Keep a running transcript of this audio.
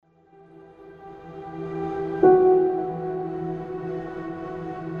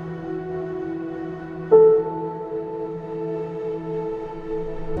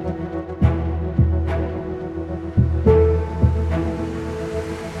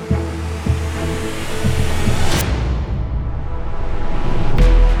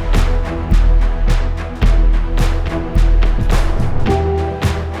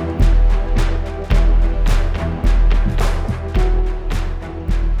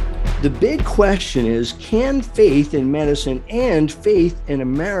The big question is, can faith in medicine and faith in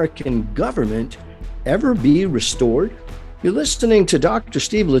American government ever be restored? You're listening to Dr.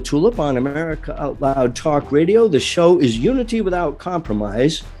 Steve LaTulip on America Out Loud Talk Radio. The show is Unity Without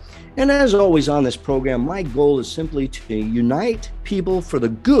Compromise. And as always on this program, my goal is simply to unite people for the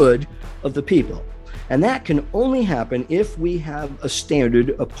good of the people. And that can only happen if we have a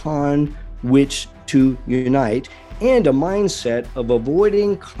standard upon which to unite and a mindset of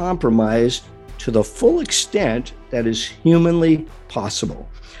avoiding compromise to the full extent that is humanly possible.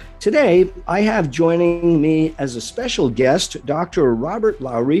 Today, I have joining me as a special guest, Dr. Robert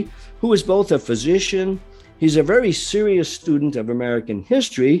Lowry, who is both a physician. He's a very serious student of American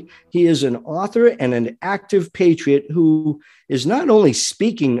history. He is an author and an active patriot who is not only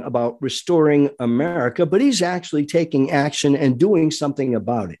speaking about restoring America, but he's actually taking action and doing something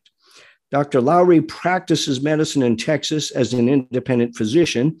about it. Dr. Lowry practices medicine in Texas as an independent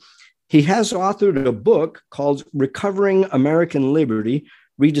physician. He has authored a book called Recovering American Liberty,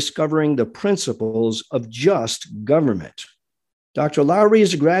 Rediscovering the Principles of Just Government. Dr. Lowry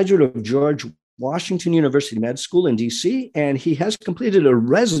is a graduate of George Washington University Med School in DC, and he has completed a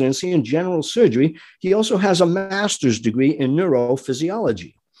residency in general surgery. He also has a master's degree in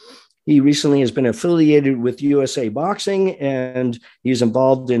neurophysiology. He recently has been affiliated with USA Boxing, and he's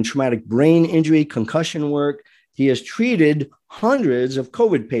involved in traumatic brain injury, concussion work. He has treated hundreds of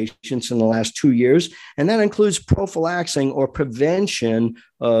COVID patients in the last 2 years, and that includes prophylaxing or prevention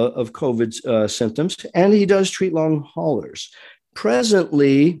of COVID symptoms, and he does treat long haulers.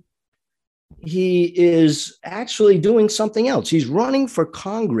 Presently, he is actually doing something else. He's running for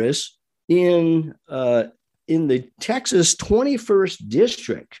Congress in the Texas 21st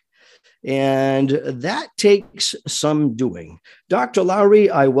District. And that takes some doing. Dr. Lowry,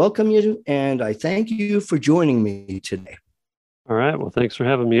 I welcome you and I thank you for joining me today. All right. Well, thanks for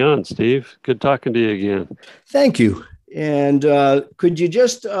having me on, Steve. Good talking to you again. Thank you. And could you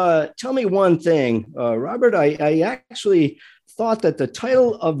just tell me one thing, Robert? I actually thought that the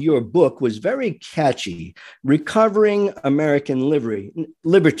title of your book was very catchy, Recovering American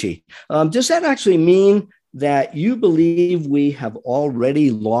Liberty. Does that actually mean that you believe we have already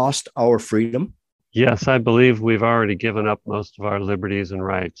lost our freedom? Yes, I believe we've already given up most of our liberties and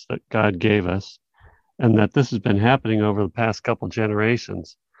rights that God gave us, and that this has been happening over the past couple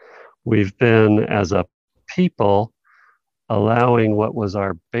generations. We've been, as a people, allowing what was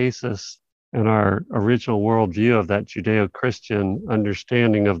our basis and our original worldview of that Judeo-Christian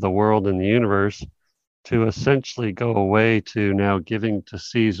understanding of the world and the universe to essentially go away to now giving to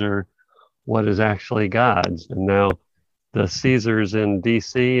Caesar what is actually God's. And now the Caesars in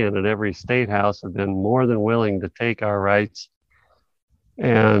DC and at every state house have been more than willing to take our rights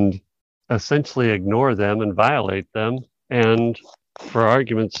and essentially ignore them and violate them. And for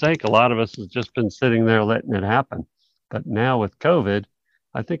argument's sake, a lot of us have just been sitting there letting it happen. But now with COVID,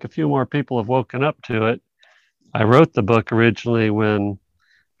 I think a few more people have woken up to it. I wrote the book originally when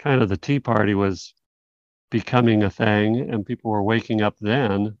kind of the Tea Party was becoming a thing and people were waking up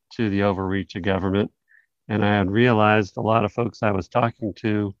then to the overreach of government. And I had realized a lot of folks I was talking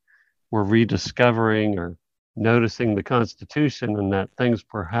to were rediscovering or noticing the Constitution and that things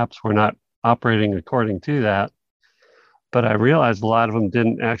perhaps were not operating according to that. But I realized a lot of them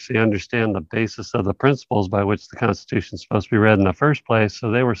didn't actually understand the basis of the principles by which the Constitution is supposed to be read in the first place. So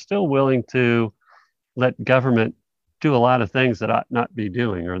they were still willing to let government do a lot of things that ought not be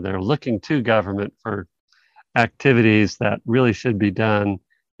doing, or they're looking to government for activities that really should be done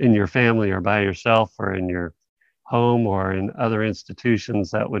in your family or by yourself or in your home or in other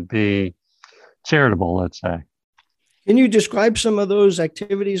institutions that would be charitable, let's say. Can you describe some of those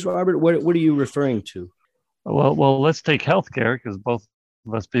activities, Robert? What are you referring to? Well, let's take healthcare, because both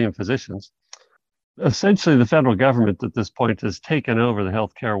of us being physicians. Essentially, the federal government at this point has taken over the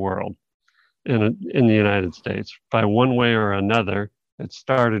healthcare world in the United States by one way or another. It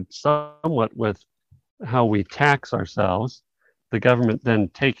started somewhat with how we tax ourselves, the government then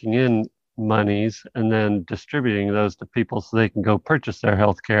taking in monies and then distributing those to people so they can go purchase their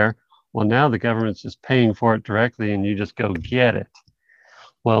health care. Well, now the government's just paying for it directly and you just go get it.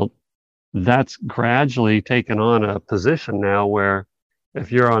 Well, that's gradually taken on a position now where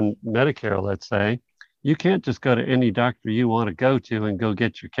if you're on Medicare, let's say, you can't just go to any doctor you want to go to and go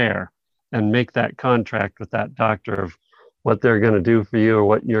get your care and make that contract with that doctor of what they're going to do for you or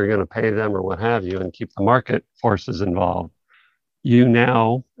what you're going to pay them or what have you, and keep the market forces involved. You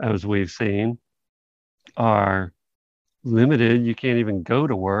now, as we've seen, are limited. You can't even go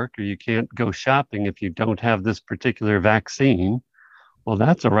to work or you can't go shopping if you don't have this particular vaccine. Well,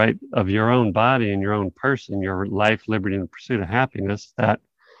 that's a right of your own body and your own person, your life, liberty, and the pursuit of happiness that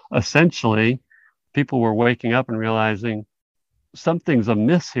essentially, people were waking up and realizing something's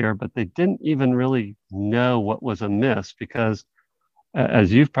amiss here, but they didn't even really know what was amiss because,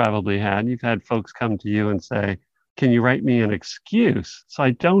 as you've probably had, you've had folks come to you and say, can you write me an excuse so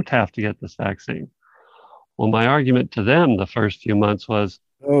I don't have to get this vaccine? Well, my argument to them the first few months was,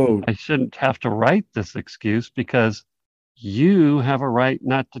 Oh, I shouldn't have to write this excuse because you have a right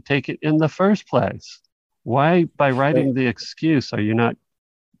not to take it in the first place. Why, by writing the excuse, are you not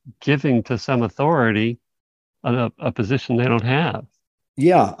giving to some authority a position they don't have?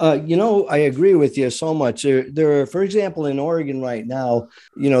 yeah, I agree with you so much. For example, in Oregon right now,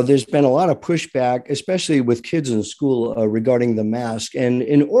 there's been a lot of pushback, especially with kids in school regarding the mask. And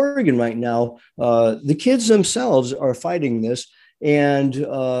in Oregon right now, the kids themselves are fighting this. And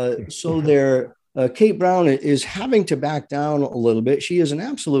Kate Brown is having to back down a little bit. She is an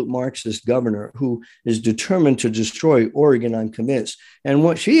absolute Marxist governor who is determined to destroy Oregon, I'm convinced. And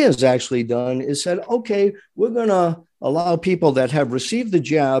what she has actually done is said, okay, we're going to allow people that have received the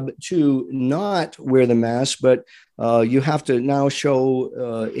jab to not wear the mask, but you have to now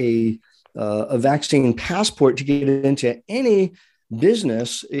show a vaccine passport to get into any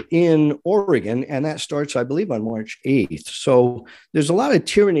business in Oregon. And that starts, I believe, on March 8th. So there's a lot of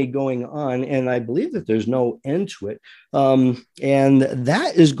tyranny going on, and I believe that there's no end to it. And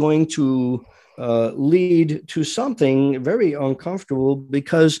that is going to lead to something very uncomfortable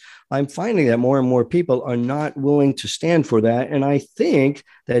because I'm finding that more and more people are not willing to stand for that. And I think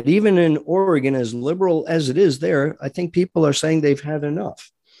that even in Oregon, as liberal as it is there, I think people are saying they've had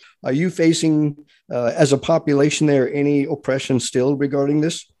enough. Are you facing, as a population there, any oppression still regarding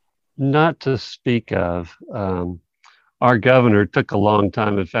this? Not to speak of. Our governor took a long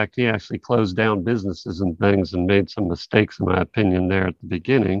time. In fact, he actually closed down businesses and things and made some mistakes, in my opinion, there at the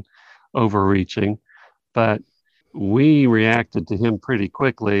beginning, overreaching. But we reacted to him pretty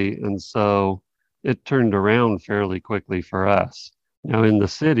quickly. And so it turned around fairly quickly for us. Now, in the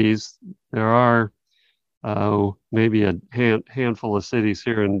cities, there are maybe a handful of cities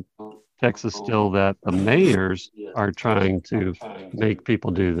here in Texas still that the mayors are trying to make people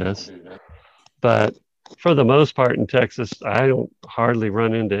do this. But for the most part in Texas, I don't hardly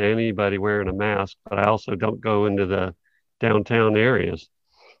run into anybody wearing a mask, but I also don't go into the downtown areas.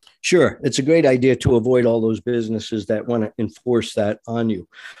 Sure, it's a great idea to avoid all those businesses that want to enforce that on you.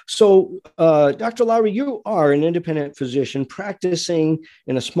 So, Dr. Lowry, you are an independent physician practicing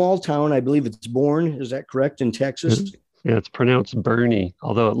in a small town. I believe it's Bourne. Is that correct, in Texas? Yeah, it's pronounced Bernie,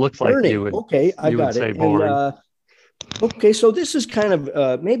 although it looks like Bernie. you would. Okay, I got say it. Bourne. And, okay, so this is kind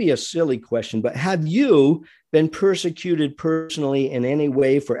of maybe a silly question, but have you been persecuted personally in any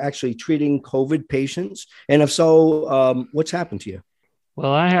way for actually treating COVID patients? And if so, what's happened to you?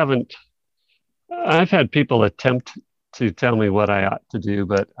 Well, I haven't. I've had people attempt to tell me what I ought to do,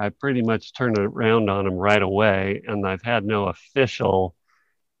 but I pretty much turn it around on them right away. And I've had no official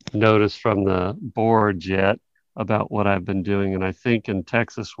notice from the board yet about what I've been doing. And I think in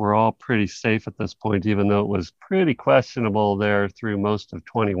Texas, we're all pretty safe at this point, even though it was pretty questionable there through most of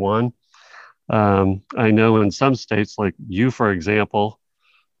 21. I know in some states, like you, for example,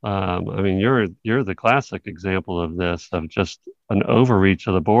 I mean, you're the classic example of this, of just an overreach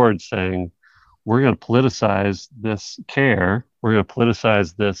of the board saying, we're going to politicize this care, we're going to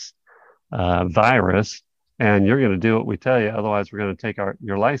politicize this virus, and you're going to do what we tell you. Otherwise, we're going to take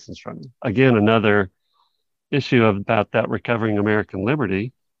your license from you. Again, another issue about that recovering American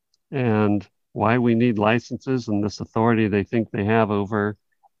liberty and why we need licenses and this authority they think they have over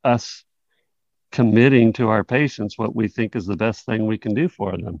us committing to our patients what we think is the best thing we can do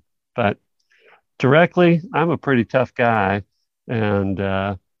for them. But directly, I'm a pretty tough guy, and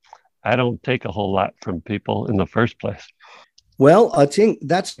I don't take a whole lot from people in the first place. Well, I think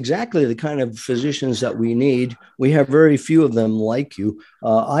that's exactly the kind of physicians that we need. We have very few of them like you.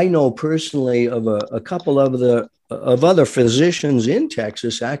 I know personally of a couple of other physicians in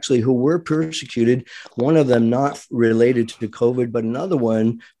Texas, actually, who were persecuted. One of them not related to COVID, but another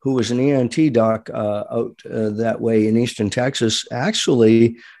one who was an ENT doc out that way in Eastern Texas,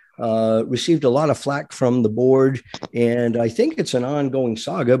 actually received a lot of flack from the board. And I think it's an ongoing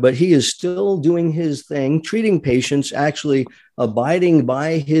saga, but he is still doing his thing, treating patients, actually abiding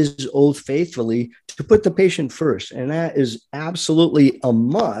by his oath faithfully to put the patient first. And that is absolutely a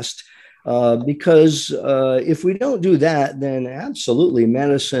must. Because if we don't do that, then absolutely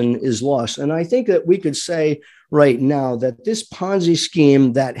medicine is lost. And I think that we could say right now that this Ponzi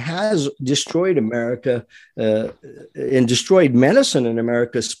scheme that has destroyed America and destroyed medicine in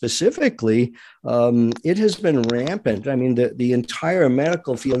America specifically, it has been rampant. I mean, the entire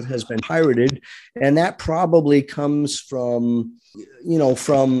medical field has been pirated, and that probably comes from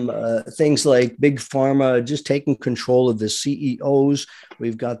things like big pharma just taking control of the CEOs.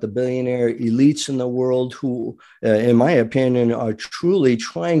 We've got the billionaire elites in the world who, in my opinion, are truly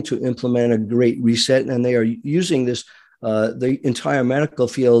trying to implement a great reset, and they are using this the entire medical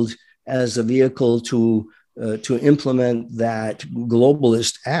field as a vehicle to implement that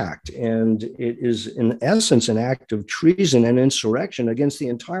globalist act. And it is, in essence, an act of treason and insurrection against the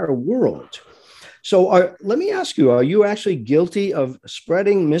entire world. So let me ask you, are you actually guilty of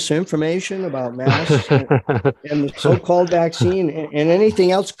spreading misinformation about masks and the so-called vaccine and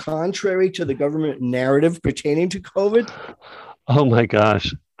anything else contrary to the government narrative pertaining to COVID? Oh my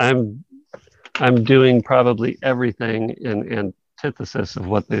gosh. I'm doing probably everything in antithesis of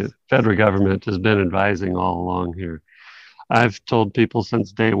what the federal government has been advising all along here. I've told people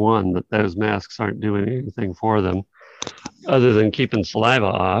since day one that those masks aren't doing anything for them other than keeping saliva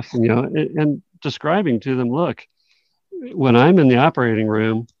off, and describing to them, look, when I'm in the operating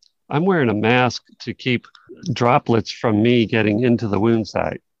room, I'm wearing a mask to keep droplets from me getting into the wound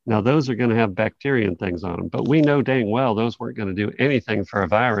site. Now, those are going to have bacteria and things on them, but we know dang well those weren't going to do anything for a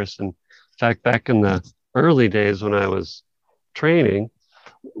virus. And in fact, back in the early days when I was training,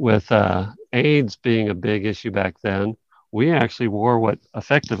 with AIDS being a big issue back then, we actually wore what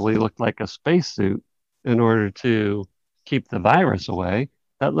effectively looked like a spacesuit in order to keep the virus away.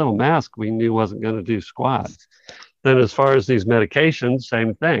 That little mask we knew wasn't going to do squat. Then as far as these medications,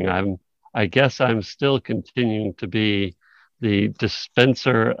 same thing. I guess I'm still continuing to be the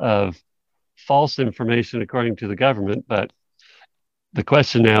dispenser of false information according to the government. But the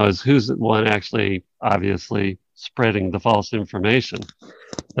question now is, who's the one actually obviously spreading the false information?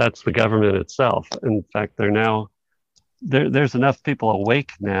 That's the government itself. In fact, there's enough people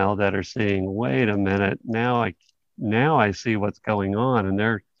awake now that are saying, wait a minute, now I see what's going on. And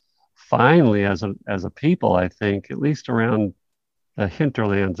they're finally, as a people, I think, at least around the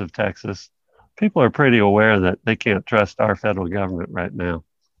hinterlands of Texas, people are pretty aware that they can't trust our federal government right now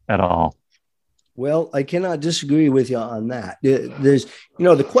at all. Well, I cannot disagree with you on that.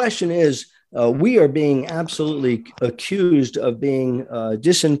 The question is, we are being absolutely accused of being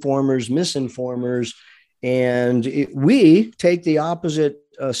disinformers, misinformers, and we take the opposite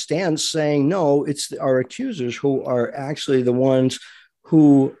stance, saying, no, it's our accusers who are actually the ones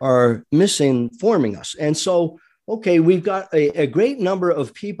who are misinforming us. And so, okay, we've got a great number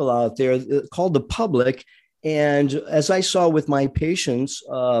of people out there called the public. And as I saw with my patients,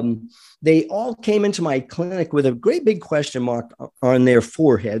 they all came into my clinic with a great big question mark on their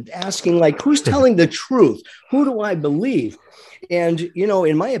forehead, asking, like, who's telling the truth? Who do I believe? And,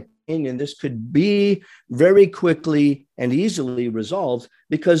 in my opinion, this could be very quickly and easily resolved,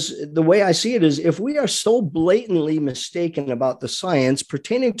 because the way I see it is, if we are so blatantly mistaken about the science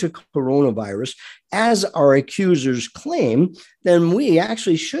pertaining to coronavirus, as our accusers claim, then we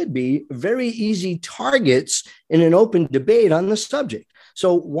actually should be very easy targets in an open debate on the subject.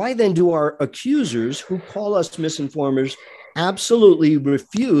 So why then do our accusers, who call us misinformers, absolutely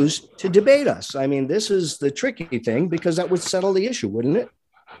refuse to debate us? I mean, this is the tricky thing, because that would settle the issue, wouldn't it?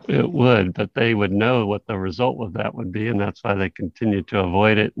 It would, but they would know what the result of that would be, and that's why they continue to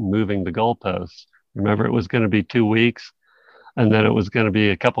avoid it and moving the goalposts. Remember, it was going to be 2 weeks, and then it was going to be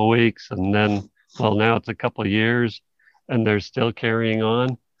a couple of weeks, and then, well, now it's a couple of years, and they're still carrying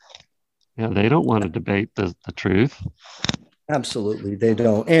on. Yeah, they don't want to debate the truth. Absolutely, they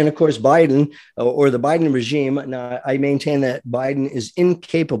don't. And of course, Biden or the Biden regime, now I maintain that Biden is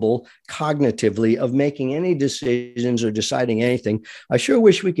incapable cognitively of making any decisions or deciding anything. I sure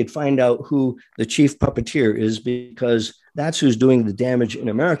wish we could find out who the chief puppeteer is, because that's who's doing the damage in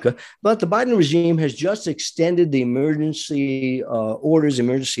America. But the Biden regime has just extended the emergency orders,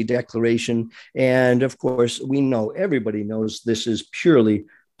 emergency declaration. And of course, everybody knows this is purely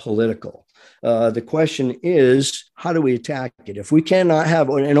political. The question is, how do we attack it? If we cannot have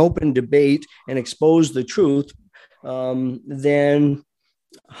an open debate and expose the truth, then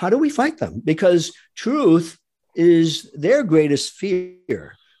how do we fight them? Because truth is their greatest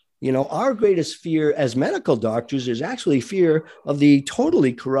fear. Our greatest fear as medical doctors is actually fear of the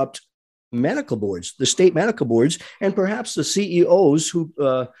totally corrupt medical boards, the state medical boards, and perhaps the CEOs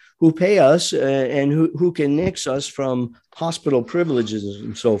who pay us and who can nix us from hospital privileges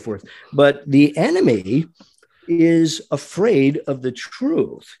and so forth. But the enemy is afraid of the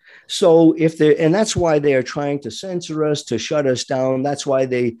truth. So if they and that's why they are trying to censor us, to shut us down. That's why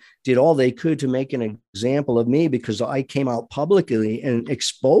they did all they could to make an example of me, because I came out publicly and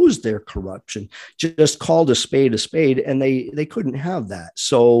exposed their corruption, just called a spade, and they couldn't have that.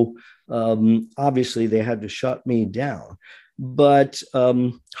 So obviously they had to shut me down. But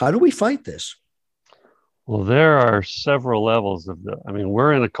how do we fight this? Well, there are several levels of the. I mean,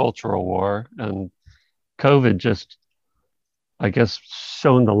 we're in a cultural war, and COVID just, I guess,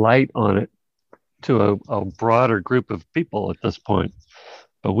 shone the light on it to a broader group of people at this point.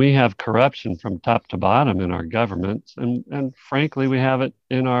 But we have corruption from top to bottom in our government, and frankly, we have it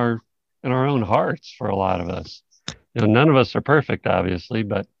in our own hearts for a lot of us. You know, none of us are perfect, obviously,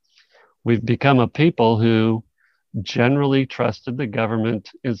 but we've become a people who generally trusted the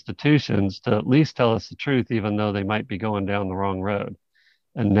government institutions to at least tell us the truth, even though they might be going down the wrong road.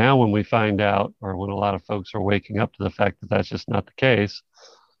 And now, when we find out, or when a lot of folks are waking up to the fact that that's just not the case,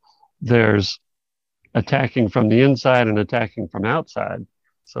 there's attacking from the inside and attacking from outside.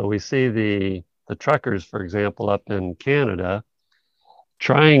 So we see the truckers, for example, up in Canada,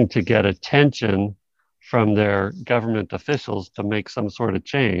 trying to get attention from their government officials to make some sort of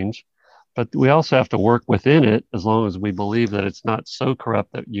change. But we also have to work within it, as long as we believe that it's not so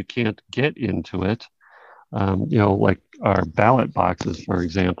corrupt that you can't get into it. You know, like our ballot boxes, for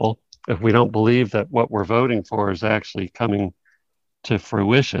example. If we don't believe that what we're voting for is actually coming to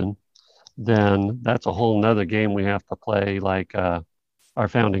fruition, then that's a whole nother game we have to play, like our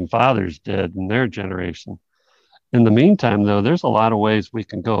founding fathers did in their generation. In the meantime, though, there's a lot of ways we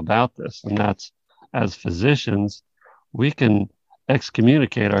can go about this, and that's, as physicians, we can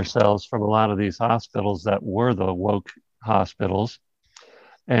excommunicate ourselves from a lot of these hospitals that were the woke hospitals.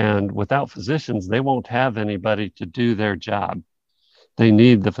 And without physicians, they won't have anybody to do their job. They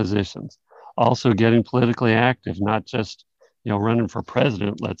need the physicians. Also, getting politically active, not just, you know, running for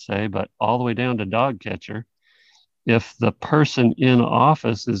president, let's say, but all the way down to dog catcher. If the person in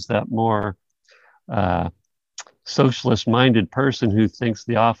office is that more socialist-minded person who thinks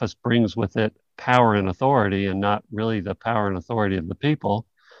the office brings with it power and authority and not really the power and authority of the people,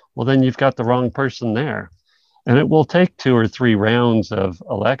 well, then you've got the wrong person there. And it will take 2 or 3 rounds of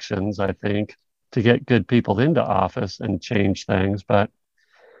elections, I think, to get good people into office and change things. But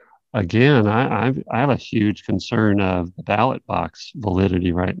again, I have a huge concern of the ballot box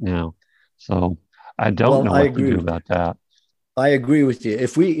validity right now. So I don't know what to do about that. I agree with you.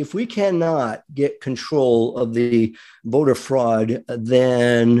 If we cannot get control of the voter fraud,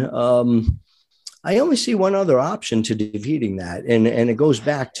 then I only see one other option to defeating that, and it goes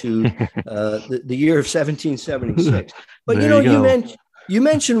back to the year of 1776. But you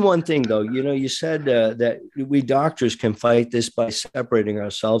mentioned one thing, though. You know, you said that we doctors can fight this by separating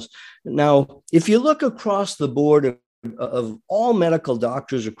ourselves. Now, if you look across the board of all medical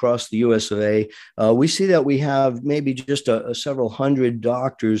doctors across the US of A, we see that we have maybe just several hundred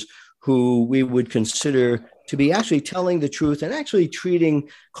doctors who we would consider to be actually telling the truth and actually treating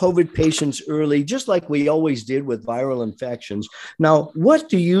COVID patients early, just like we always did with viral infections. Now, what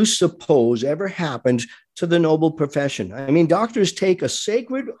do you suppose ever happened to the noble profession? I mean, doctors take a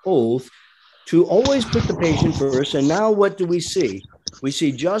sacred oath to always put the patient first. And now what do we see? We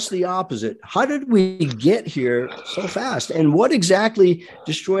see just the opposite. How did we get here so fast? And what exactly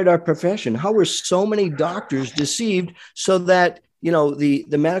destroyed our profession? How were so many doctors deceived so that, you know, the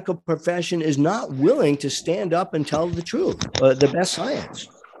medical profession is not willing to stand up and tell the truth, the best science?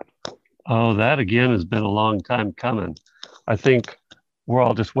 Oh, that again has been a long time coming. I think we're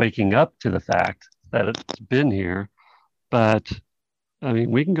all just waking up to the fact that it's been here. But I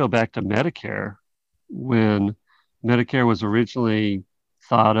mean, we can go back to Medicare. When Medicare was originally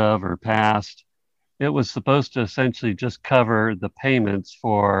thought of or passed, it was supposed to essentially just cover the payments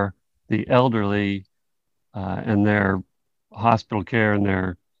for the elderly and their hospital care and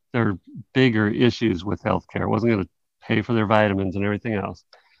their bigger issues with healthcare. It wasn't going to pay for their vitamins and everything else.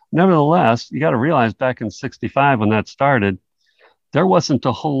 Nevertheless, you got to realize back in 65 when that started, there wasn't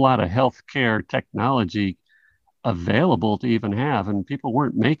a whole lot of healthcare technology available to even have, and people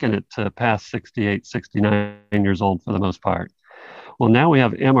weren't making it to past 68, 69 years old for the most part. Well, now we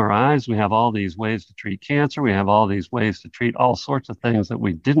have MRIs, we have all these ways to treat cancer, we have all these ways to treat all sorts of things that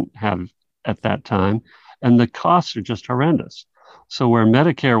we didn't have at that time, and the costs are just horrendous. So where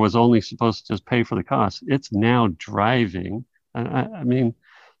Medicare was only supposed to just pay for the costs, it's now driving. I mean,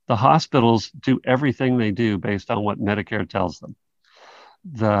 the hospitals do everything they do based on what Medicare tells them.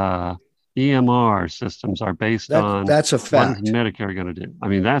 The EMR systems are based on that's a fact. What is Medicare going to do? I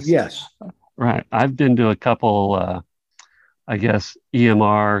mean, that's yes, right. I've been to a couple, I guess,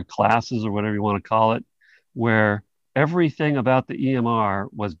 EMR classes or whatever you want to call it. where everything about the EMR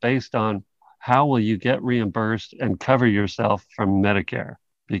was based on how will you get reimbursed and cover yourself from Medicare,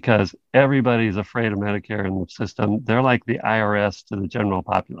 because everybody's afraid of Medicare in the system. They're like the IRS to the general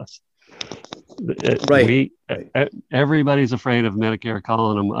populace. Right. Everybody's afraid of Medicare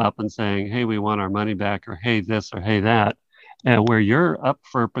calling them up and saying, hey, we want our money back, or hey, this, or hey, that. And where you're up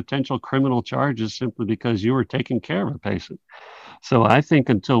for potential criminal charges simply because you were taking care of a patient. So I think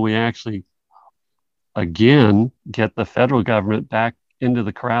until we actually, again, get the federal government back into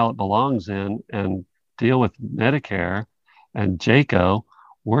the corral it belongs in and deal with Medicare and JCAHO,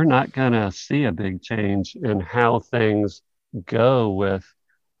 we're not going to see a big change in how things go with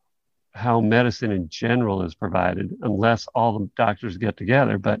how medicine in general is provided, unless all the doctors get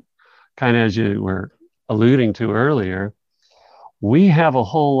together. But kind of as you were alluding to earlier, we have a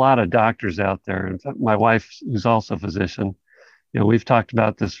whole lot of doctors out there. In fact, my wife, who's also a physician, we've talked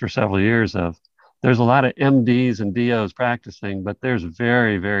about this for several years of there's a lot of MDs and DOs practicing, but there's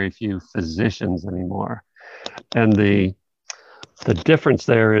very, very few physicians anymore. And the difference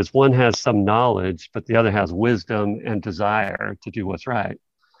there is one has some knowledge, but the other has wisdom and desire to do what's right.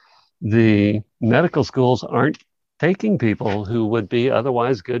 The medical schools aren't taking people who would be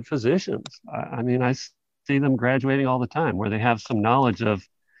otherwise good physicians. I mean, I see them graduating all the time where they have some knowledge of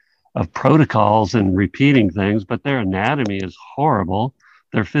protocols and repeating things, but their anatomy is horrible.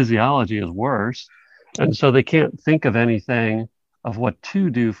 Their physiology is worse. And so they can't think of anything of what to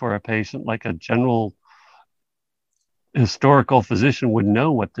do for a patient like a general historical physician would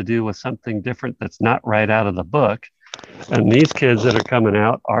know what to do with something different that's not right out of the book. And these kids that are coming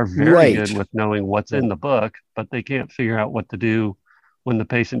out are very good with knowing what's in the book, but they can't figure out what to do when the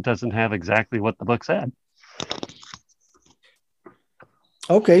patient doesn't have exactly what the book said.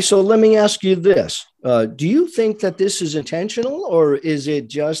 Okay, so let me ask you this. Do you think that this is intentional, or is it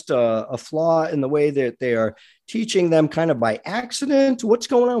just a flaw in the way that they are teaching them kind of by accident? What's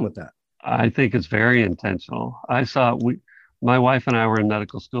going on with that? I think it's very intentional. My wife and I were in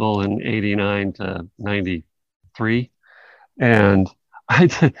medical school in 89 to 93. And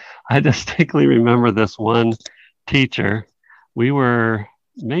I distinctly remember this one teacher. We were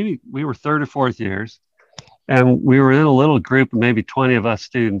third or fourth years, and we were in a little group of maybe 20 of us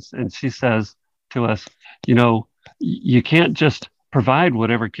students. And she says to us, you can't just provide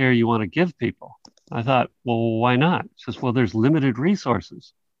whatever care you want to give people. I thought, well, why not? She says, well, there's limited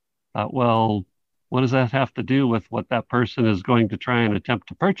resources. Well, what does that have to do with what that person is going to try and attempt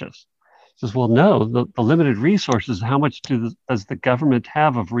to purchase? She says, well, no, the limited resources, how much does the government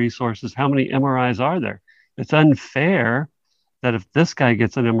have of resources? How many MRIs are there? It's unfair that if this guy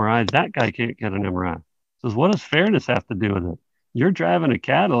gets an MRI, that guy can't get an MRI. She says, what does fairness have to do with it? You're driving a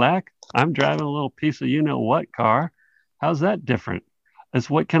Cadillac. I'm driving a little piece of you-know-what car. How's that different? It's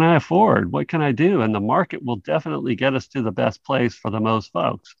what can I afford? What can I do? And the market will definitely get us to the best place for the most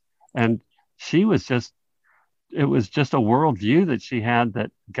folks. And it was just a worldview that she had,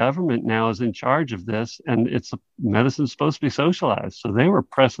 that government now is in charge of this, and medicine's supposed to be socialized. So they were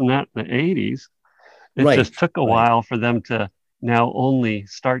pressing that in the 80s. It just took a while for them to now only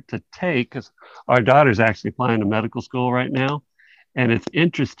start to take, because our daughter's actually applying to medical school right now. And it's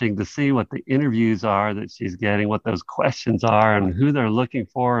interesting to see what the interviews are that she's getting, what those questions are and who they're looking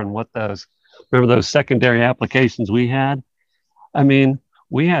for, and remember those secondary applications we had? I mean,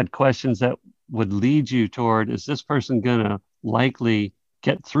 we had questions that would lead you toward, is this person going to likely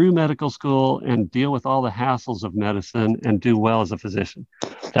get through medical school and deal with all the hassles of medicine and do well as a physician?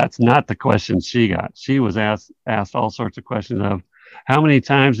 That's not the question she got. She was asked all sorts of questions of, how many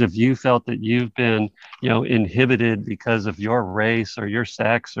times have you felt that you've been, inhibited because of your race or your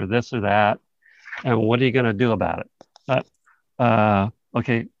sex or this or that? And what are you going to do about it?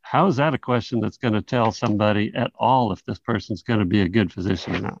 Okay, how is that a question that's going to tell somebody at all if this person's going to be a good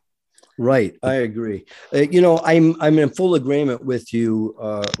physician or not? Right. I agree. I'm in full agreement with you,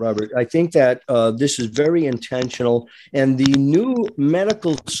 Robert. I think that this is very intentional, and the new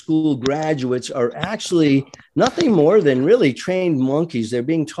medical school graduates are actually nothing more than really trained monkeys. They're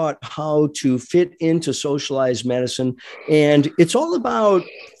being taught how to fit into socialized medicine, and it's all about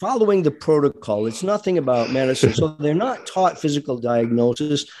following the protocol. It's nothing about medicine. So they're not taught physical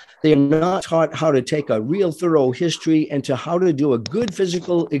diagnosis. They are not taught how to take a real thorough history and to how to do a good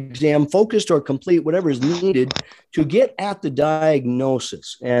physical exam, focused or complete, whatever is needed to get at the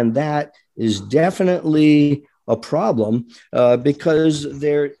diagnosis. And that is definitely a problem because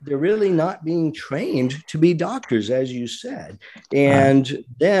they're really not being trained to be doctors, as you said. And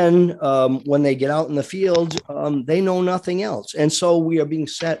then when they get out in the field, they know nothing else. And so we are being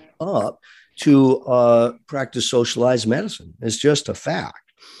set up to practice socialized medicine. It's just a fact.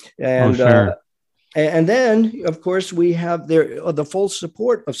 And And then, of course, we have the full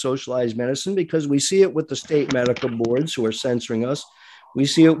support of socialized medicine because we see it with the state medical boards who are censoring us. We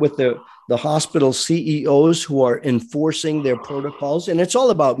see it with the hospital CEOs who are enforcing their protocols. And it's all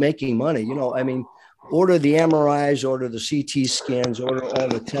about making money. I mean, order the MRIs, order the CT scans, order all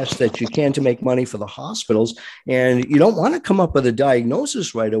the tests that you can to make money for the hospitals. And you don't want to come up with a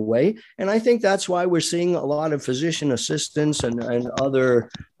diagnosis right away. And I think that's why we're seeing a lot of physician assistants and other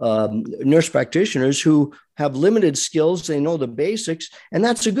nurse practitioners who have limited skills. They know the basics. And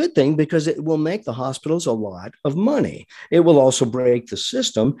that's a good thing because it will make the hospitals a lot of money. It will also break the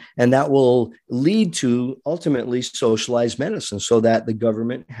system, and that will lead to ultimately socialized medicine so that the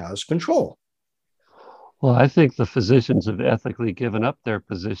government has control. Well, I think the physicians have ethically given up their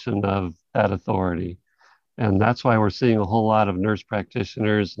position of that authority. And that's why we're seeing a whole lot of nurse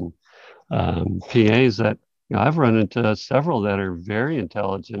practitioners and PAs that I've run into several that are very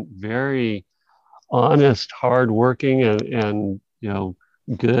intelligent, very honest, hardworking, and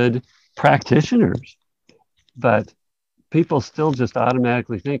good practitioners. But people still just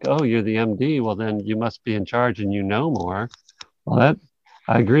automatically think, oh, you're the MD. Well, then you must be in charge and you know more. Well,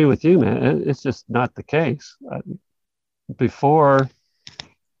 I agree with you, man. It's just not the case. Before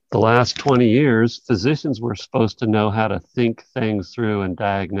the last 20 years, physicians were supposed to know how to think things through and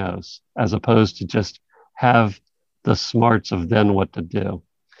diagnose, as opposed to just have the smarts of then what to do.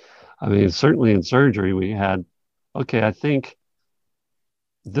 I mean, certainly in surgery, we had, okay, I think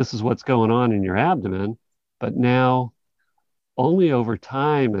this is what's going on in your abdomen, but now only over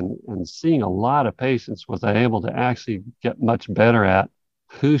time and seeing a lot of patients was I able to actually get much better at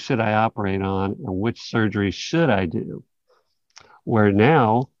who should I operate on and which surgery should I do? Where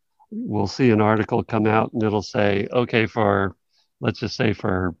now we'll see an article come out and it'll say, okay, let's just say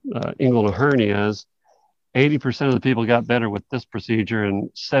for inguinal hernias, 80% of the people got better with this procedure and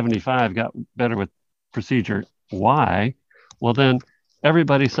 75 got better with procedure Y. Well, then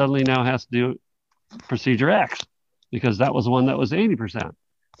everybody suddenly now has to do procedure X because that was the one that was 80%.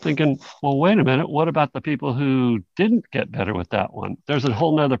 Thinking, well, wait a minute, what about the people who didn't get better with that one? There's a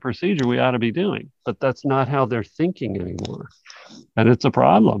whole nother procedure we ought to be doing, but that's not how they're thinking anymore. And it's a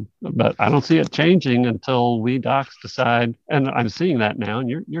problem, but I don't see it changing until we docs decide, and I'm seeing that now,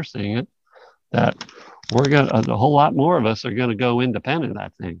 and you're seeing it, that a whole lot more of us are going to go independent, I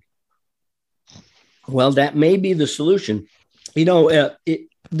think. Well, that may be the solution.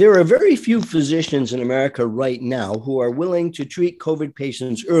 There are very few physicians in America right now who are willing to treat COVID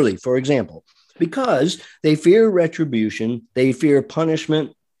patients early, for example, because they fear retribution, they fear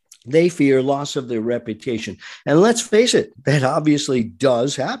punishment, they fear loss of their reputation. And let's face it, that obviously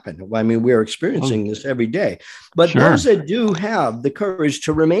does happen. I mean, we're experiencing this every day. But sure, those that do have the courage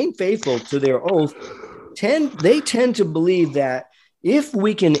to remain faithful to their oath tend to believe that if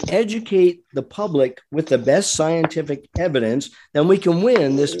we can educate the public with the best scientific evidence, then we can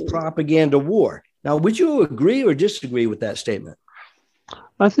win this propaganda war. Now, would you agree or disagree with that statement?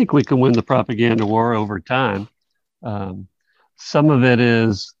 I think we can win the propaganda war over time. Some of it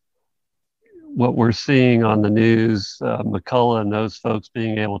is what we're seeing on the news, McCullough and those folks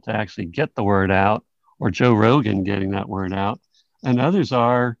being able to actually get the word out, or Joe Rogan getting that word out. And others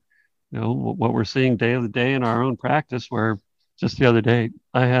are, what we're seeing day to day in our own practice, where just the other day,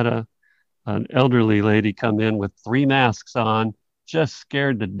 I had an elderly lady come in with 3 masks on, just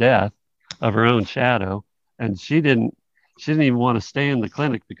scared to death of her own shadow. And she didn't even want to stay in the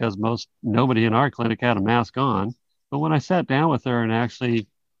clinic because nobody in our clinic had a mask on. But when I sat down with her and actually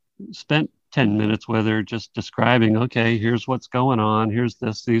spent 10 minutes with her, just describing, okay, here's what's going on. Here's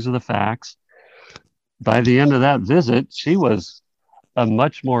this, these are the facts. By the end of that visit, she was a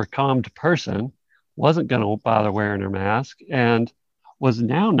much more calmed person, wasn't going to bother wearing her mask, and was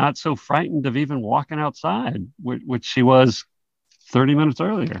now not so frightened of even walking outside, which she was 30 minutes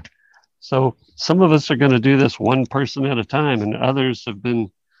earlier. So some of us are going to do this one person at a time, and others have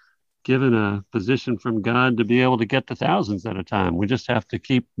been given a position from God to be able to get to thousands at a time. We just have to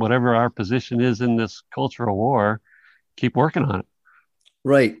keep whatever our position is in this cultural war, keep working on it.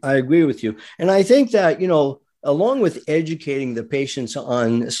 Right. I agree with you. And I think that, along with educating the patients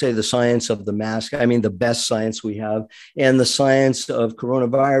on, say, the science of the mask, I mean, the best science we have, and the science of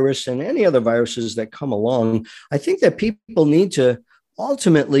coronavirus and any other viruses that come along, I think that people need to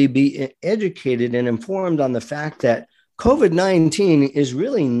ultimately be educated and informed on the fact that COVID-19 is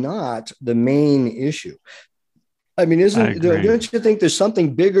really not the main issue. I mean, don't you think there's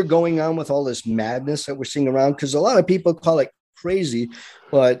something bigger going on with all this madness that we're seeing around? Because a lot of people call it crazy,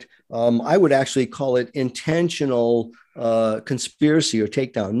 but I would actually call it intentional conspiracy or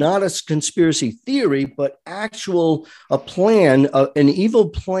takedown. Not a conspiracy theory, but an evil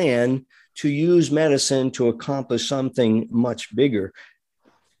plan to use medicine to accomplish something much bigger.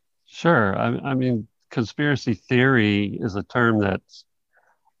 Sure. I mean, conspiracy theory is a term that's,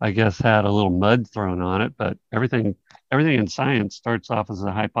 I guess, had a little mud thrown on it, but everything in science starts off as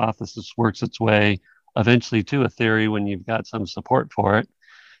a hypothesis, works its way eventually to a theory when you've got some support for it.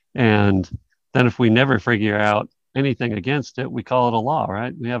 And then if we never figure out anything against it, we call it a law,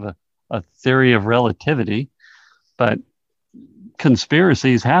 right? We have a theory of relativity, but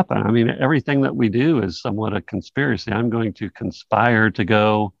conspiracies happen. I mean, everything that we do is somewhat a conspiracy. I'm going to conspire to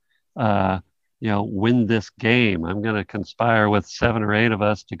go, win this game. I'm going to conspire with 7 or 8 of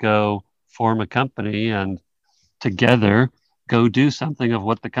us to go form a company and together go do something of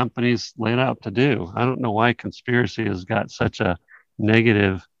what the company's laid out to do. I don't know why conspiracy has got such a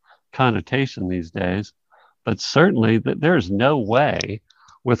negative connotation these days, but certainly there's no way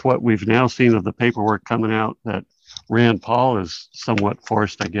with what we've now seen of the paperwork coming out that Rand Paul is somewhat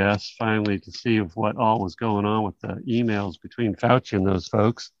forced, I guess, finally to see of what all was going on with the emails between Fauci and those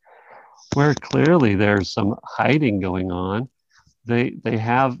folks, where clearly there's some hiding going on. They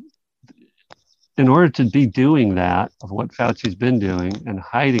have, in order to be doing that, of what Fauci's been doing and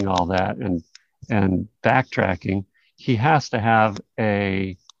hiding all that and backtracking, he has to have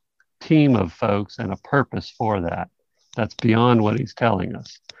a team of folks and a purpose for that. That's beyond what he's telling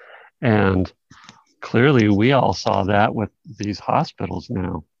us. And clearly we all saw that with these hospitals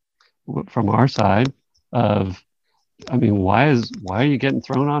now from our side of, I mean, why are you getting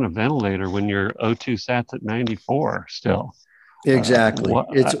thrown on a ventilator when your O2 sat's at 94 still? Exactly.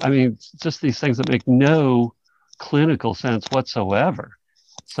 It's just these things that make no clinical sense whatsoever.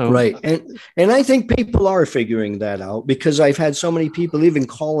 So, right. And I think people are figuring that out, because I've had so many people even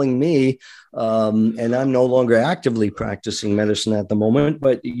calling me, and I'm no longer actively practicing medicine at the moment,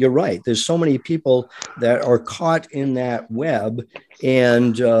 but you're right. There's so many people that are caught in that web,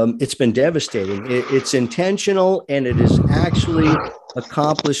 and it's been devastating. It's intentional, and it is actually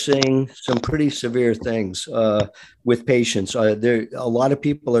accomplishing some pretty severe things with patients. A lot of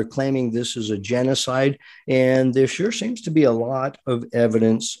people are claiming this is a genocide, and there sure seems to be a lot of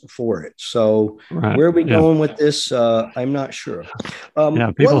evidence for it. So where are we going with this? I'm not sure.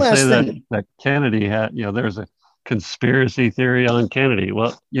 People say that Kennedy had, there's a conspiracy theory on Kennedy.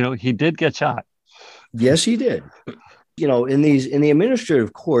 Well, he did get shot. Yes, he did. In the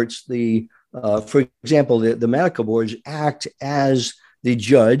administrative courts, for example, the medical boards act as the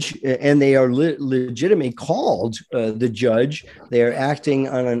judge, and they are legitimately called the judge. They are acting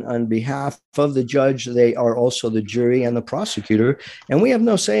on behalf of the judge. They are also the jury and the prosecutor, and we have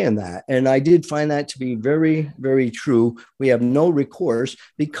no say in that. And I did find that to be very, very true. We have no recourse,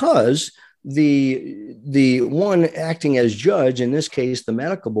 because the one acting as judge, in this case, the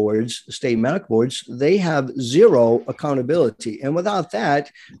medical boards, state medical boards, they have zero accountability. And without that,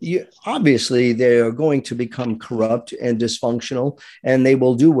 obviously they are going to become corrupt and dysfunctional, and they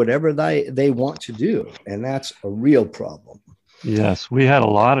will do whatever they want to do. And that's a real problem. Yes, we had a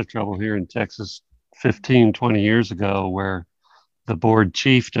lot of trouble here in Texas 15, 20 years ago, where the board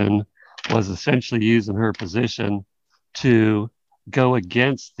chieftain was essentially using her position to go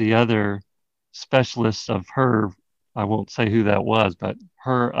against the other specialists of her, I won't say who that was, but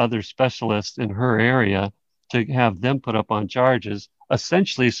her other specialists in her area, to have them put up on charges,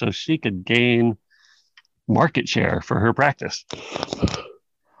 essentially so she could gain market share for her practice.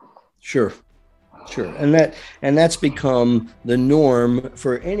 Sure. And that's become the norm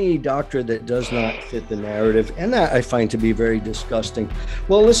for any doctor that does not fit the narrative. And that I find to be very disgusting.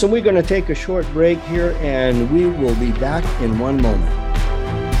 Well, listen, we're going to take a short break here, and we will be back in one moment.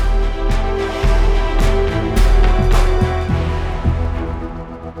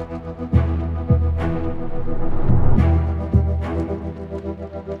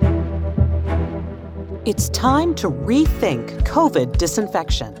 It's time to rethink COVID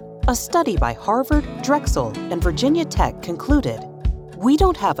disinfection. A study by Harvard, Drexel, and Virginia Tech concluded we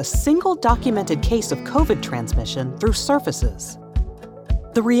don't have a single documented case of COVID transmission through surfaces.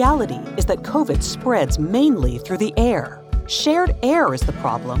 The reality is that COVID spreads mainly through the air. Shared air is the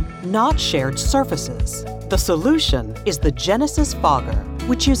problem, not shared surfaces. The solution is the Genesis Fogger,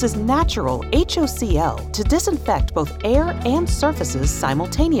 which uses natural HOCl to disinfect both air and surfaces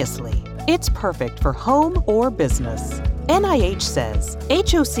simultaneously. It's perfect for home or business. NIH says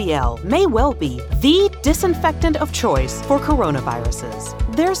HOCl may well be the disinfectant of choice for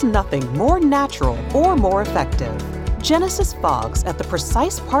coronaviruses. There's nothing more natural or more effective. Genesis fogs at the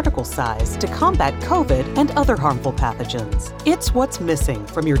precise particle size to combat COVID and other harmful pathogens. It's what's missing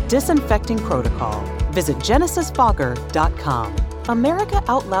from your disinfecting protocol. Visit genesisfogger.com. America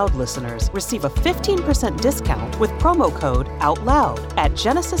Out Loud listeners receive a 15% discount with promo code OUTLOUD at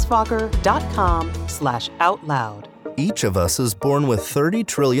genesisfogger.com/OUTLOUD. Each of us is born with 30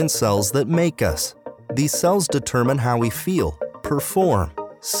 trillion cells that make us. These cells determine how we feel, perform,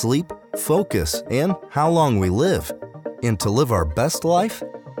 sleep, focus, and how long we live. And to live our best life,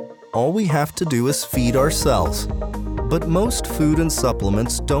 all we have to do is feed our cells. But most food and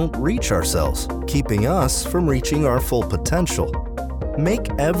supplements don't reach our cells, keeping us from reaching our full potential. Make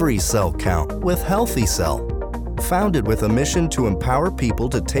every cell count with Healthy Cell. Founded with a mission to empower people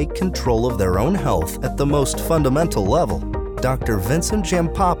to take control of their own health at the most fundamental level, Dr. Vincent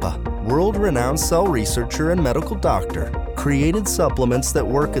Giampapa, world-renowned cell researcher and medical doctor, created supplements that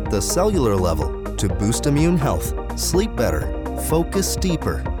work at the cellular level to boost immune health, sleep better, focus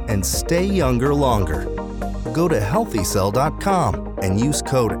deeper, and stay younger longer. Go to healthycell.com and use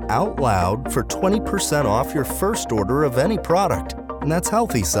code OUTLOUD for 20% off your first order of any product. And that's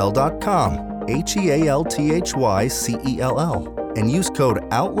healthycell.com, HEALTHYCELL, and use code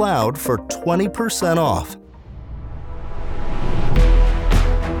OUTLOUD for 20% off.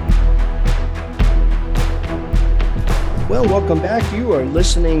 Well, welcome back. You are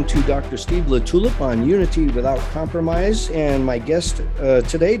listening to Dr. Steve LaTulip on Unity Without Compromise, and my guest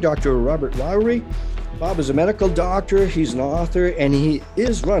today, Dr. Robert Lowry. Bob is a medical doctor, he's an author, and he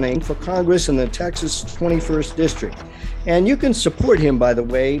is running for Congress in the Texas 21st District. And you can support him, by the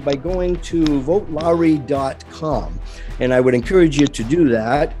way, by going to votelowry.com. And I would encourage you to do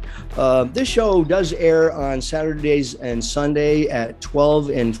that. This show does air on Saturdays and Sunday at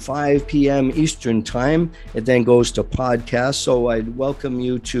 12 and 5 p.m. Eastern Time. It then goes to podcast. So I'd welcome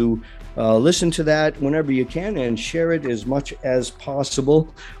you to listen to that whenever you can and share it as much as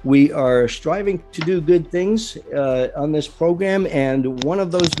possible. We are striving to do good things on this program, and one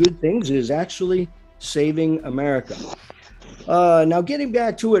of those good things is actually saving America. Now, getting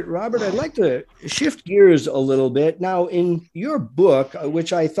back to it, Robert, I'd like to shift gears a little bit. Now, in your book,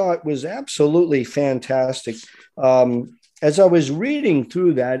 which I thought was absolutely fantastic, as I was reading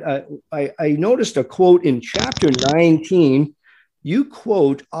through that, I noticed a quote in chapter 19. You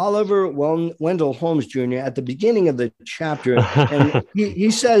quote Oliver Wendell Holmes Jr. at the beginning of the chapter, and he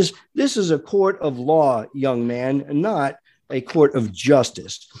says, "This is a court of law, young man, not a court of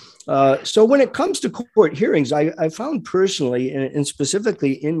justice." So when it comes to court hearings, I found personally, and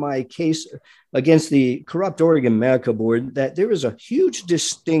specifically in my case against the corrupt Oregon Medical Board, that there is a huge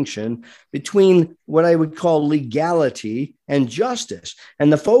distinction between what I would call legality and justice.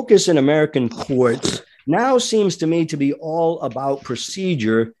 And the focus in American courts now seems to me to be all about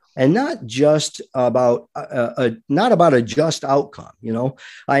procedure and not just about a just outcome. You know,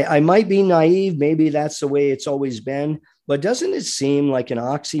 I might be naive. Maybe that's the way it's always been. But doesn't it seem like an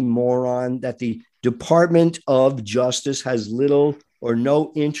oxymoron that the Department of Justice has little or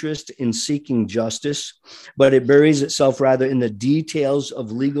no interest in seeking justice, but it buries itself rather in the details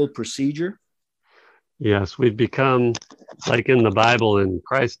of legal procedure? Yes, we've become, like in the Bible in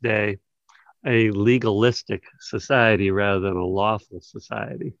Christ's day, a legalistic society rather than a lawful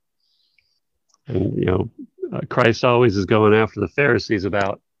society. And, you know, Christ always is going after the Pharisees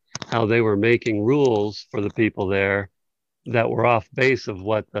about how they were making rules for the people there that were off base of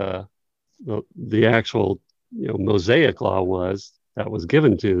what the actual, you know, Mosaic law was that was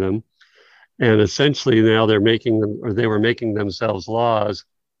given to them. And essentially now they were making themselves laws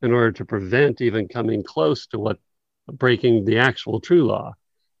in order to prevent even coming close to what breaking the actual true law.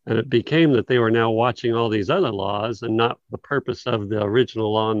 And it became that they were now watching all these other laws and not the purpose of the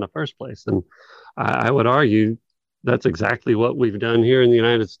original law in the first place. And I would argue that's exactly what we've done here in the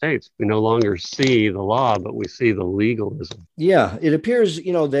United States. We no longer see the law, but we see the legalism. Yeah, it appears,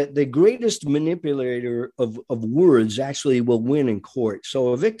 you know, that the greatest manipulator of words actually will win in court. So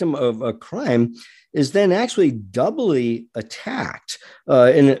a victim of a crime is then actually doubly attacked,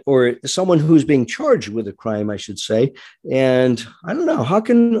 or someone who's being charged with a crime, I should say. And I don't know, how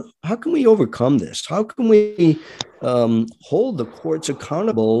can we overcome this? How can we hold the courts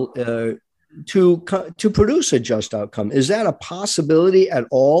accountable to produce a just outcome? Is that a possibility at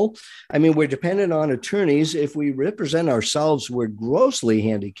all? I mean, we're dependent on attorneys. If we represent ourselves, we're grossly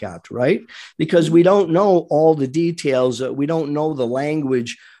handicapped, right? Because we don't know all the details. We don't know the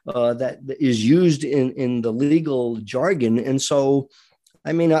language that is used in the legal jargon. And so,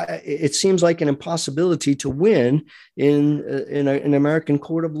 I mean, it seems like an impossibility to win in an American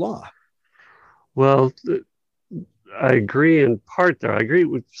court of law. Well, I agree in part there. I agree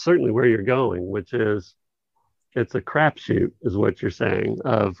with certainly where you're going, which is it's a crapshoot, is what you're saying,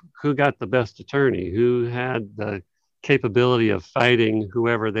 of who got the best attorney, who had the capability of fighting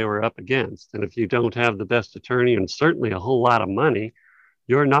whoever they were up against. And if you don't have the best attorney and certainly a whole lot of money,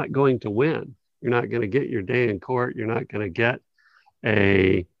 you're not going to win. You're not going to get your day in court. You're not going to get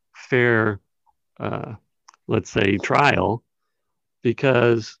a fair, let's say, trial,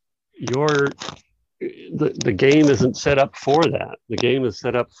 because the game isn't set up for that. The game is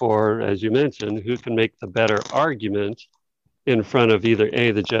set up for, as you mentioned, who can make the better argument in front of either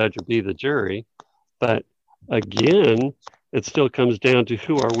A, the judge, or B, the jury. But again, it still comes down to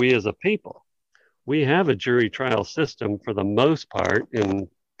who are we as a people. We have a jury trial system for the most part in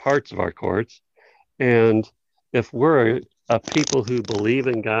parts of our courts. And if we're a people who believe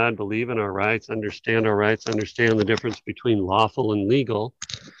in God, believe in our rights, understand the difference between lawful and legal,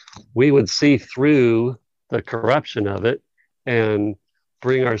 we would see through the corruption of it and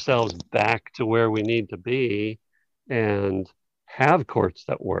bring ourselves back to where we need to be and have courts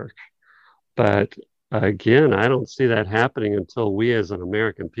that work. But again, I don't see that happening until we as an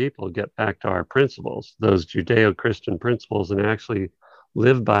American people get back to our principles, those Judeo-Christian principles, and actually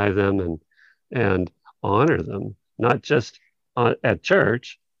live by them and honor them, not just at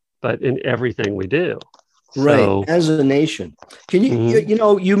church, but in everything we do. Right, so, as a nation. Can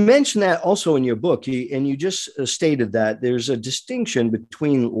you, you mentioned that also in your book, and you just stated that there's a distinction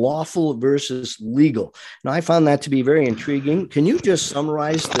between lawful versus legal. And I found that to be very intriguing. Can you just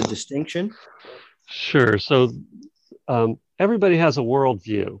summarize the distinction? Sure. So everybody has a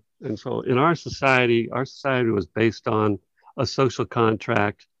worldview. And so in our society was based on a social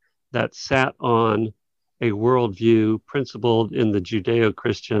contract that sat on a worldview principled in the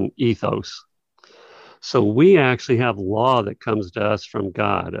Judeo-Christian ethos. So we actually have law that comes to us from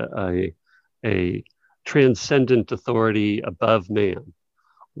God, a transcendent authority above man.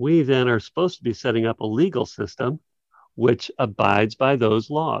 We then are supposed to be setting up a legal system which abides by those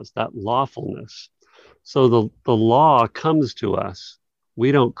laws, that lawfulness. So the law comes to us.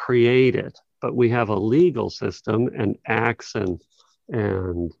 We don't create it, but we have a legal system and acts and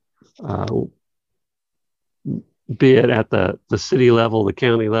be it at the city level, the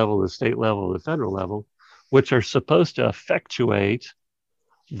county level, the state level, the federal level, which are supposed to effectuate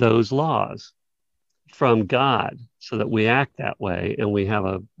those laws from God so that we act that way and we have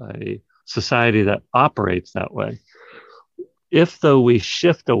a society that operates that way. If though we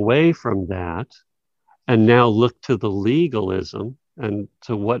shift away from that and now look to the legalism and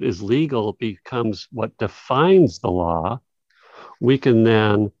to what is legal becomes what defines the law, we can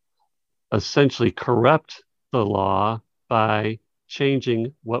then essentially corrupt the law by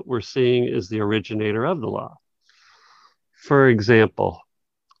changing what we're seeing as the originator of the law. For example,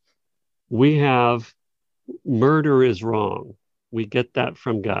 we have murder is wrong. We get that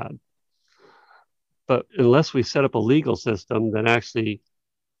from God. But unless we set up a legal system that actually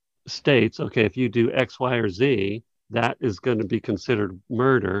states, okay, if you do X, Y, or Z, that is going to be considered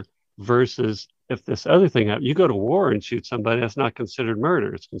murder, versus if this other thing happens, you go to war and shoot somebody, that's not considered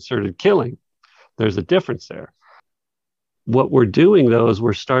murder, it's considered killing. There's a difference there. What we're doing, though, is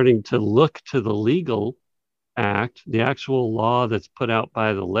we're starting to look to the legal act, the actual law that's put out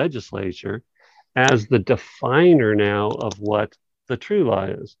by the legislature, as the definer now of what the true law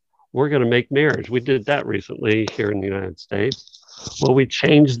is. We're going to make marriage. We did that recently here in the United States. Well, we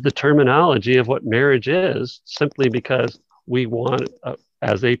changed the terminology of what marriage is simply because we want,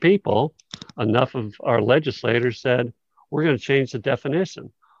 as a people, enough of our legislators said, we're going to change the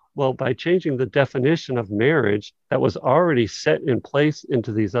definition. Well, by changing the definition of marriage that was already set in place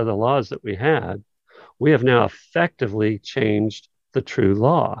into these other laws that we had, we have now effectively changed the true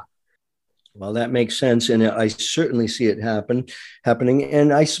law. Well, that makes sense. And I certainly see it happening.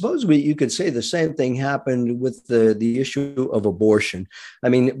 And I suppose you could say the same thing happened with the issue of abortion. I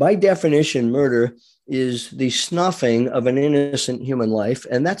mean, by definition, murder is the snuffing of an innocent human life.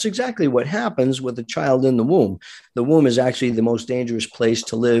 And that's exactly what happens with a child in the womb. The womb is actually the most dangerous place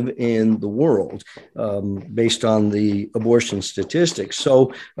to live in the world, based on the abortion statistics.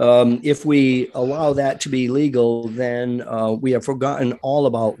 So if we allow that to be legal, then we have forgotten all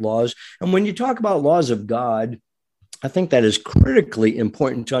about laws. And when you talk about laws of God, I think that is critically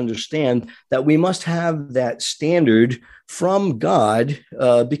important to understand that we must have that standard from God,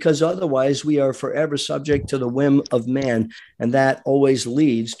 because otherwise we are forever subject to the whim of man. And that always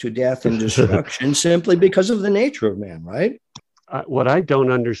leads to death and destruction simply because of the nature of man, right? What I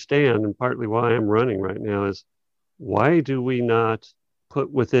don't understand, and partly why I'm running right now, is why do we not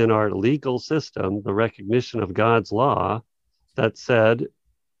put within our legal system the recognition of God's law that said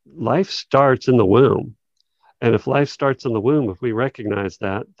life starts in the womb? And if life starts in the womb, if we recognize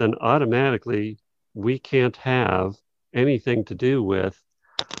that, then automatically we can't have anything to do with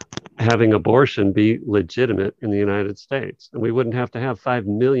having abortion be legitimate in the United States. And we wouldn't have to have 5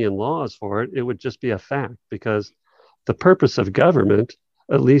 million laws for it. It would just be a fact, because the purpose of government,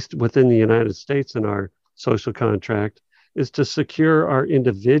 at least within the United States in our social contract, is to secure our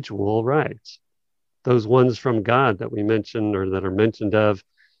individual rights, those ones from God that we mentioned, or that are mentioned of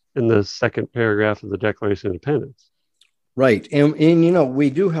in the second paragraph of the Declaration of Independence. Right. And we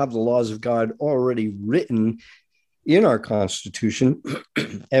do have the laws of God already written in our Constitution.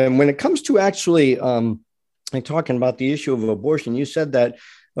 And when it comes to actually talking about the issue of abortion, you said that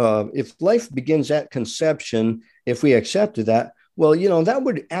if life begins at conception, if we accepted that, well, that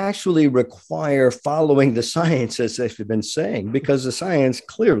would actually require following the science, as they've been saying, because the science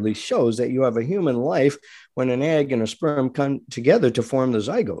clearly shows that you have a human life when an egg and a sperm come together to form the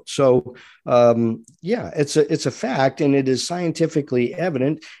zygote. So, it's a fact, and it is scientifically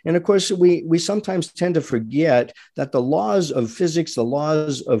evident. And of course, we sometimes tend to forget that the laws of physics, the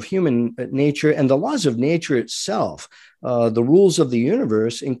laws of human nature, and the laws of nature itself, the rules of the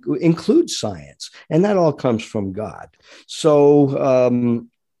universe include science, and that all comes from God. So,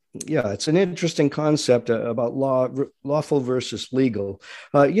 it's an interesting concept about lawful versus legal.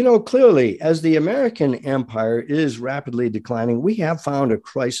 Clearly, as the American empire is rapidly declining, we have found a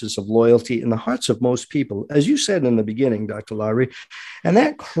crisis of loyalty in the hearts of most people, as you said in the beginning, Dr. Lowry, and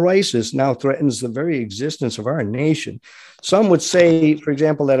that crisis now threatens the very existence of our nation. Some would say, for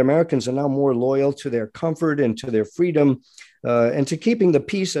example, that Americans are now more loyal to their comfort and to their freedom, and to keeping the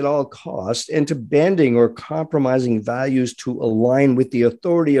peace at all costs, and to bending or compromising values to align with the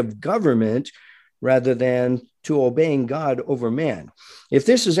authority of government rather than to obeying God over man. If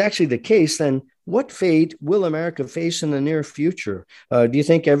this is actually the case, then what fate will America face in the near future? Do you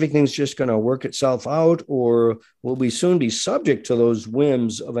think everything's just going to work itself out, or will we soon be subject to those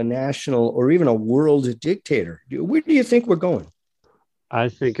whims of a national or even a world dictator? Where do you think we're going? I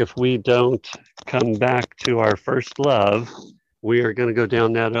think if we don't come back to our first love, we are going to go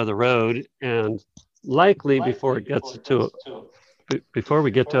down that other road, and likely before we get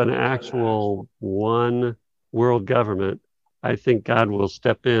to an actual one world government, I think God will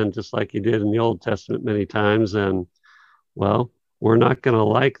step in just like he did in the Old Testament many times. And well, we're not going to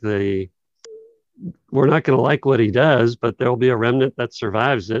like what he does, but there'll be a remnant that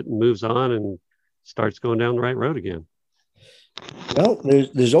survives it and moves on and starts going down the right road again. Well,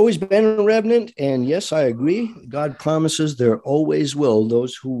 there's always been a remnant, and yes, I agree. God promises there always will,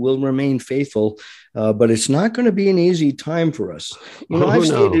 those who will remain faithful, but it's not going to be an easy time for us.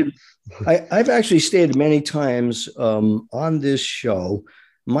 I've actually stated many times on this show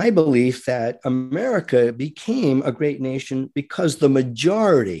my belief that America became a great nation because the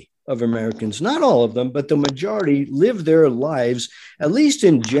majority of Americans, not all of them, but the majority, live their lives, at least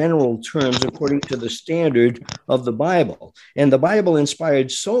in general terms, according to the standard of the Bible. And the Bible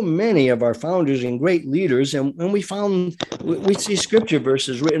inspired so many of our founders and great leaders. And when we see scripture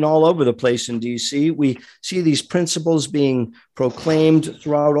verses written all over the place in DC, we see these principles being proclaimed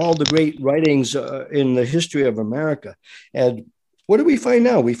throughout all the great writings in the history of America. And what do we find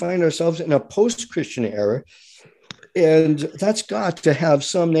now? We find ourselves in a post-Christian era, and that's got to have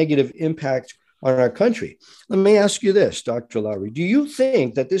some negative impact on our country. Let me ask you this, Dr. Lowry. Do you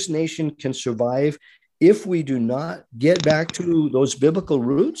think that this nation can survive if we do not get back to those biblical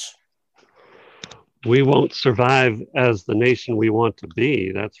roots? We won't survive as the nation we want to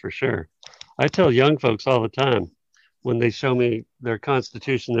be, that's for sure. I tell young folks all the time, when they show me their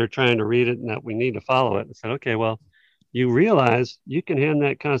Constitution, they're trying to read it and that we need to follow it. I said, okay, well, you realize you can hand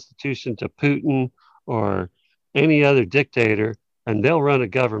that Constitution to Putin or any other dictator, and they'll run a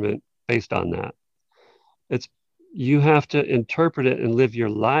government based on that. You have to interpret it and live your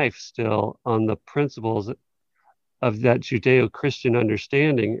life still on the principles of that Judeo-Christian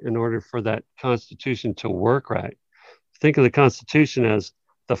understanding in order for that Constitution to work right. Think of the Constitution as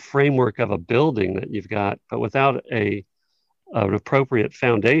the framework of a building that you've got, but without an appropriate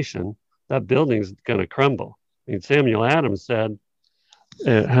foundation, that building's going to crumble. I mean, Samuel Adams said,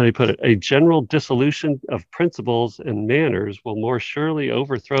 how do you put it? A general dissolution of principles and manners will more surely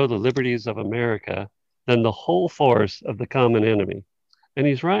overthrow the liberties of America than the whole force of the common enemy. And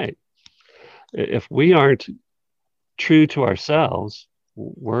he's right. If we aren't true to ourselves,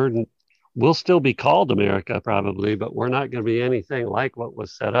 we'll still be called America probably, but we're not going to be anything like what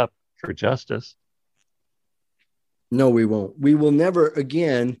was set up for justice. No, we won't. We will never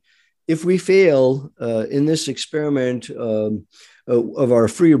again, if we fail in this experiment of our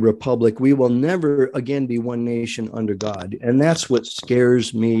free republic, we will never again be one nation under God. And that's what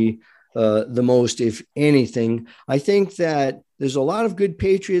scares me the most, if anything. I think that there's a lot of good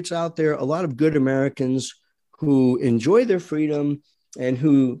patriots out there, a lot of good Americans who enjoy their freedom and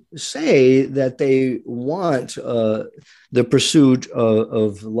who say that they want the pursuit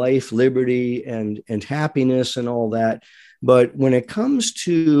of life, liberty, and happiness and all that. But when it comes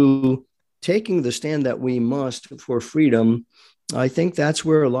to taking the stand that we must for freedom, I think that's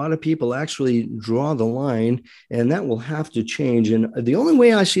where a lot of people actually draw the line, and that will have to change. And the only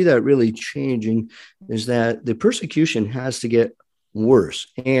way I see that really changing is that the persecution has to get worse.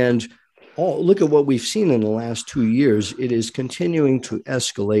 And look at what we've seen in the last 2 years. It is continuing to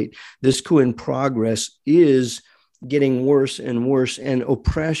escalate. This coup in progress is getting worse and worse, and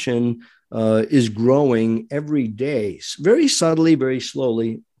oppression is growing every day, very subtly, very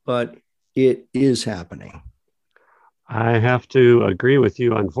slowly, but it is happening. I have to agree with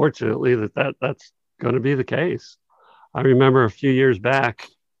you, unfortunately, that's going to be the case. I remember a few years back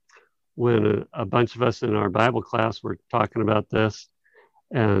when a bunch of us in our Bible class were talking about this,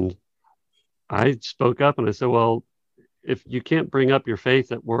 and I spoke up and I said, well, if you can't bring up your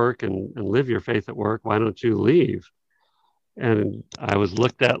faith at work and live your faith at work, why don't you leave? And I was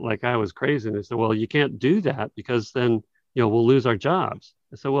looked at like I was crazy. And they said, well, you can't do that because then, we'll lose our jobs.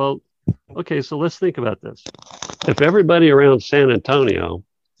 I said, well, okay, so let's think about this. If everybody around San Antonio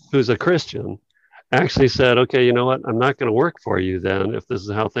who's a Christian actually said, okay, you know what, I'm not going to work for you then if this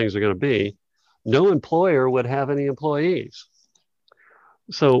is how things are going to be, no employer would have any employees.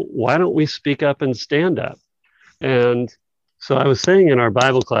 So why don't we speak up and stand up? And so I was saying in our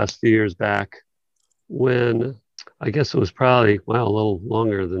Bible class a few years back, when I guess it was probably, a little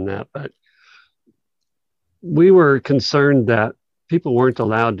longer than that, but we were concerned that people weren't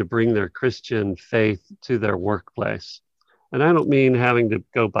allowed to bring their Christian faith to their workplace. And I don't mean having to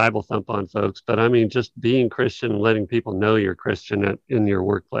go Bible thump on folks, but I mean just being Christian and letting people know you're Christian in your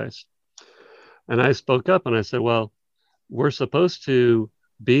workplace. And I spoke up and I said, well, we're supposed to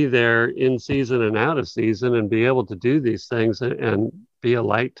be there in season and out of season and be able to do these things and be a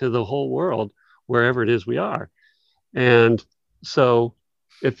light to the whole world wherever it is we are. And so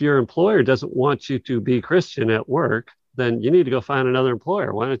if your employer doesn't want you to be Christian at work, then you need to go find another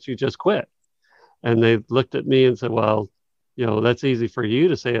employer. Why don't you just quit? And they looked at me and said, well, that's easy for you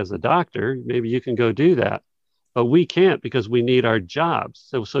to say as a doctor. Maybe you can go do that. But we can't because we need our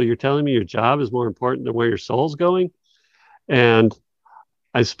jobs. So you're telling me your job is more important than where your soul's going? And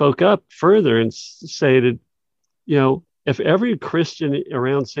I spoke up further and stated, if every Christian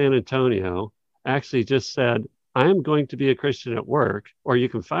around San Antonio actually just said, I'm going to be a Christian at work, or you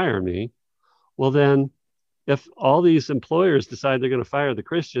can fire me, well, then if all these employers decide they're going to fire the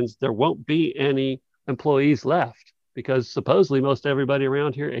Christians, there won't be any employees left because supposedly most everybody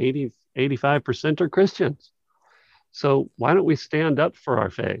around here, 85% are Christians. So why don't we stand up for our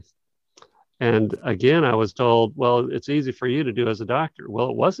faith? And again, I was told, well, it's easy for you to do as a doctor. Well,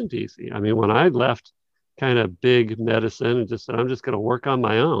 it wasn't easy. I mean, when I left kind of big medicine and just said, I'm just going to work on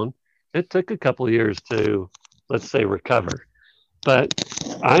my own, it took a couple of years to, let's say, recover. But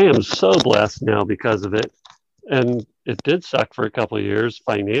I am so blessed now because of it. And it did suck for a couple of years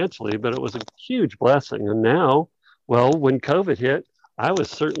financially, but it was a huge blessing. And now, well, when COVID hit, I was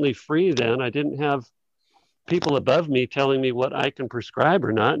certainly free then. I didn't have people above me telling me what I can prescribe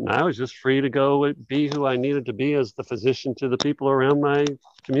or not. And I was just free to go be who I needed to be as the physician to the people around my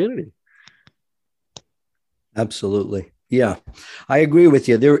community. Absolutely. Yeah, I agree with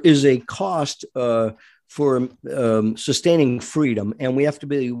you. There is a cost for sustaining freedom, and we have to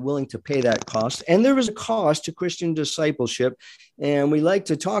be willing to pay that cost. And there is a cost to Christian discipleship, and we like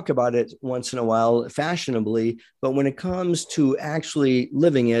to talk about it once in a while fashionably, but when it comes to actually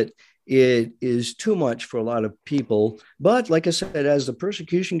living it, it is too much for a lot of people. But like I said, as the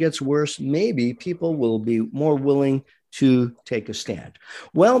persecution gets worse, maybe people will be more willing to take a stand.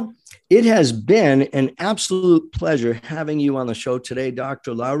 Well, it has been an absolute pleasure having you on the show today,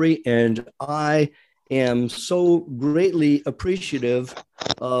 Dr. Lowry, and I am so greatly appreciative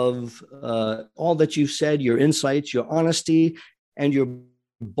of all that you've said, your insights, your honesty, and your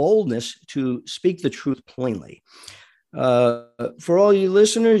boldness to speak the truth plainly. For all you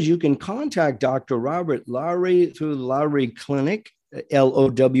listeners, you can contact Dr. Robert Lowry through the Lowry Clinic,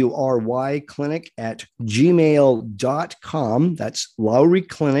 LOWRY Clinic at gmail.com. That's Lowry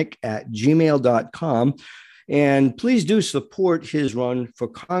Clinic at gmail.com. And please do support his run for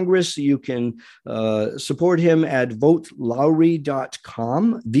Congress. You can support him at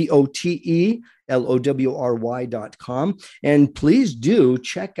votelowry.com, VOTELOWRY.com. And please do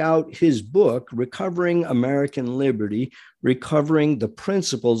check out his book, Recovering American Liberty, Recovering the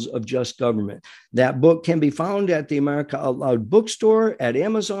Principles of Just Government. That book can be found at the America Out Loud bookstore, at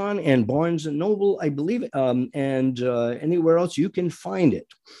Amazon and Barnes & Noble, I believe, and anywhere else you can find it.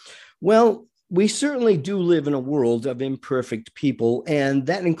 Well, We certainly do live in a world of imperfect people, and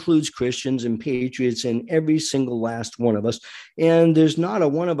that includes Christians and patriots and every single last one of us. And there's not a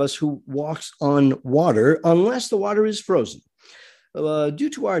one of us who walks on water unless the water is frozen. Due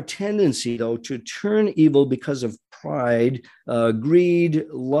to our tendency, though, to turn evil because of pride, greed,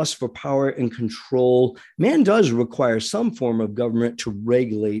 lust for power and control, man does require some form of government to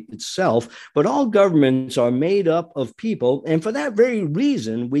regulate itself. But all governments are made up of people, and for that very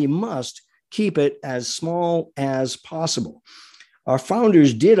reason, we must keep it as small as possible. Our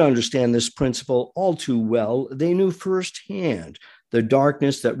founders did understand this principle all too well. They knew firsthand the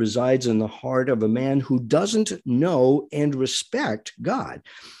darkness that resides in the heart of a man who doesn't know and respect God.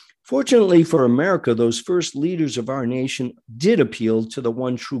 Fortunately for America, those first leaders of our nation did appeal to the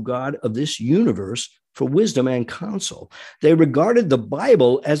one true God of this universe for wisdom and counsel. They regarded the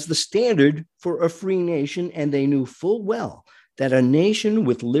Bible as the standard for a free nation, and they knew full well that a nation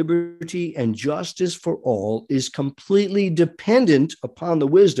with liberty and justice for all is completely dependent upon the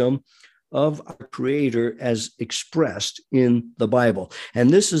wisdom of our Creator as expressed in the Bible. And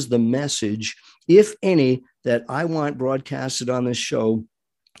this is the message, if any, that I want broadcasted on this show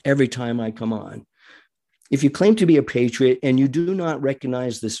every time I come on. If you claim to be a patriot and you do not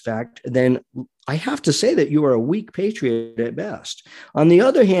recognize this fact, then I have to say that you are a weak patriot at best. On the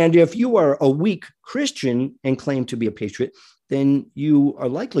other hand, if you are a weak Christian and claim to be a patriot, then you are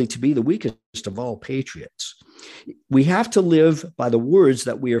likely to be the weakest of all patriots. We have to live by the words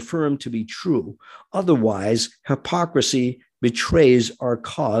that we affirm to be true. Otherwise, hypocrisy betrays our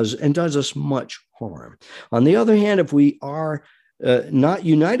cause and does us much harm. On the other hand, if we are not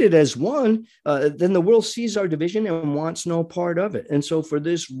united as one, then the world sees our division and wants no part of it. And so for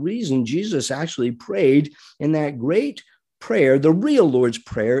this reason, Jesus actually prayed in that great prayer, the real Lord's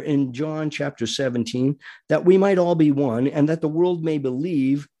Prayer in John chapter 17, that we might all be one and that the world may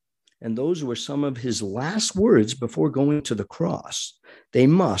believe. And those were some of his last words before going to the cross. They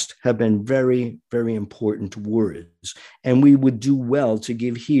must have been very, very important words, and we would do well to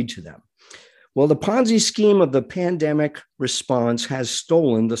give heed to them. Well, the Ponzi scheme of the pandemic response has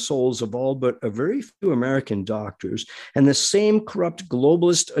stolen the souls of all but a very few American doctors, and the same corrupt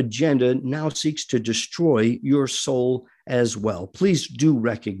globalist agenda now seeks to destroy your soul as well. Please do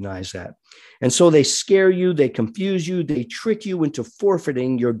recognize that. And so they scare you, they confuse you, they trick you into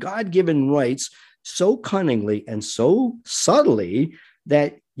forfeiting your God-given rights so cunningly and so subtly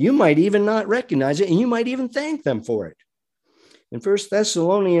that you might even not recognize it, and you might even thank them for it. In 1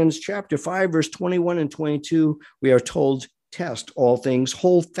 Thessalonians chapter 5, verse 21 and 22, we are told, test all things,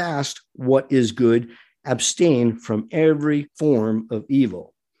 hold fast what is good, abstain from every form of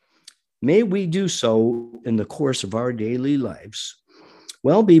evil. May we do so in the course of our daily lives.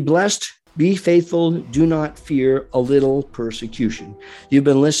 Well, be blessed, be faithful, do not fear a little persecution. You've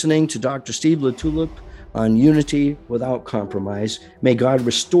been listening to Dr. Steve LaTulippe on Unity Without Compromise. May God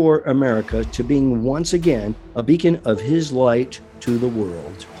restore America to being once again a beacon of his light to the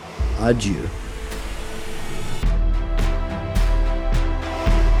world. Adieu.